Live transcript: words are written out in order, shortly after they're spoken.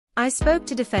I spoke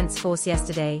to Defence Force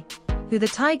yesterday, who the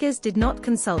Tigers did not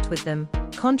consult with them,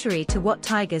 contrary to what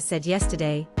Tigers said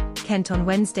yesterday, Kent on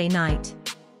Wednesday night.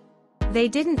 They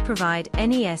didn't provide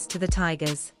NES to the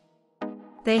Tigers.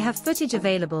 They have footage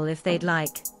available if they'd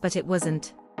like, but it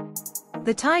wasn't.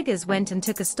 The Tigers went and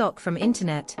took a stock from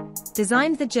internet,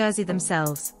 designed the jersey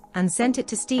themselves, and sent it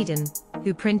to Steeden,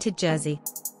 who printed jersey.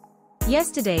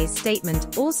 Yesterday's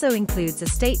statement also includes a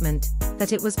statement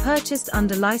that it was purchased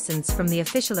under license from the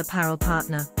official apparel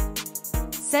partner,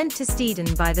 sent to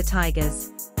Steeden by the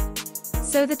Tigers.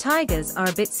 So the Tigers are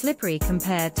a bit slippery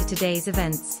compared to today's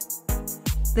events.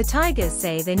 The Tigers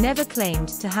say they never claimed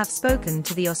to have spoken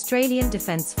to the Australian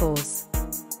Defence Force.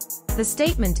 The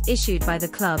statement issued by the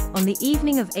club on the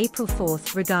evening of April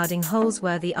 4th regarding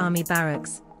Holsworthy Army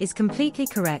Barracks is completely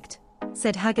correct,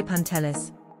 said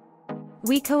Hagipantelis.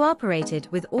 We cooperated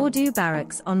with Urdu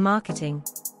Barracks on marketing.